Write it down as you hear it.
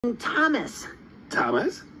Thomas.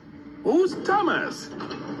 Thomas? Who's Thomas?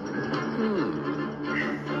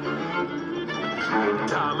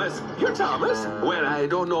 Thomas? You're Thomas? Well, I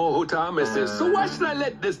don't know who Thomas is, so why should I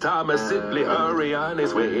let this Thomas simply hurry on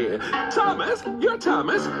his way? Thomas? You're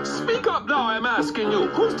Thomas? Speak up now, I'm asking you.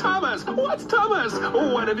 Who's Thomas? What's Thomas?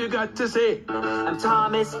 What have you got to say? I'm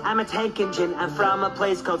Thomas, I'm a tank engine. I'm from a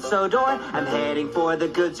place called Sodor. I'm heading for the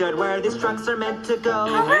goods yard where these trucks are meant to go.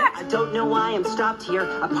 I don't know why I'm stopped here,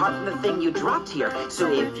 apart from the thing you dropped here.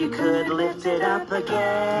 So if you could lift it up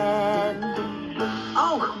again.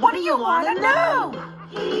 Oh, what do you want to know?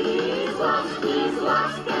 He's lost,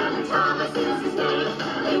 and Thomas is his name.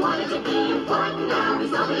 They wanted to be important, now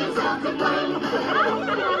he's only himself to blame.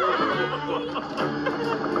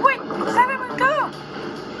 Wait, is that everyone go?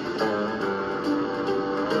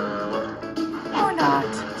 Or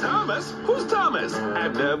not? Thomas? Who's Thomas?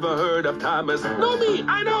 I've never heard of Thomas. No, me,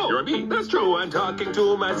 I know. You're me. That's true. I'm talking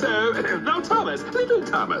to myself. Now, Thomas, little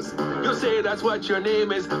Thomas. You say that's what your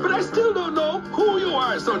name is, but I still don't know who you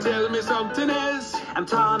are, so tell me something else. I'm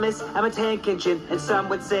Thomas, I'm a tank engine, and some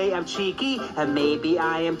would say I'm cheeky. And maybe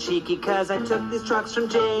I am cheeky cause I took these trucks from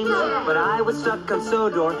James. But I was stuck on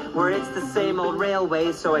Sodor, where it's the same old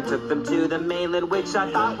railway. So I took them to the mainland, which I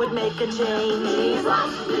thought would make a change. He's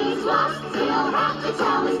lost, he'll have to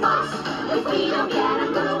tell his boss. If we don't get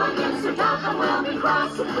him moving, Mr. Duffin will be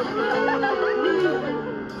cross.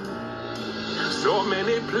 So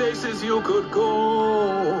many places you could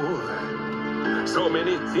go. So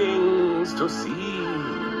many things to see.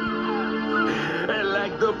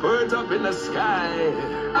 Like the birds up in the sky.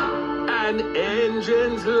 An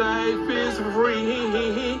engine's life is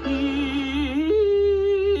free.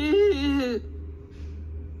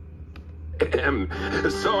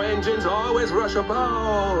 So engines always rush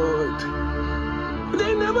about.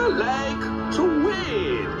 They never like to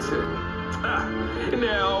wait.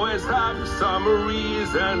 They always have some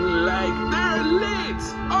reason, like they're late.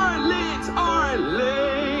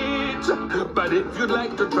 But if you'd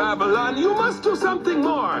like to travel on, you must do something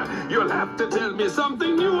more. You'll have to tell me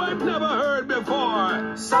something new I've never heard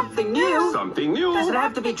before. Something new? Something new. Does it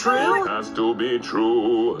have to be true? Has to be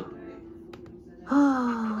true.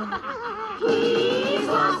 He's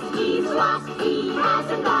lost, he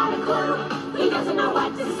hasn't got a clue. He doesn't know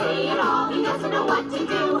what to say at all, he doesn't know what to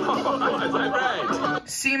do. Is that right?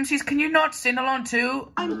 CMCs, can you not sing along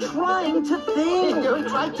too? I'm trying to think. Don't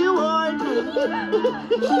try too hard.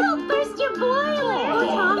 He'll burst your boiler.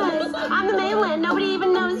 Thomas, on the mainland, nobody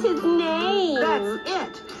even knows his name. That's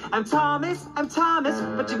it. I'm Thomas,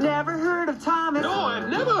 but you've never heard of Thomas. No, I've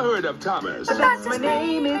never heard of Thomas. But that's my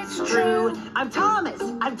name, it's true. I'm Thomas.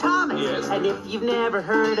 Yes. And if you've never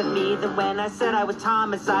heard of me, then when I said I was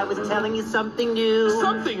Thomas, I was telling you something new.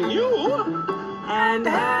 Something new? And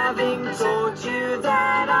having told you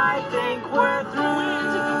that, I think we're through.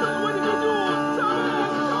 What did you do?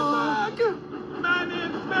 Thomas, come back! Man,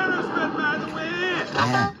 embarrassment, by the way.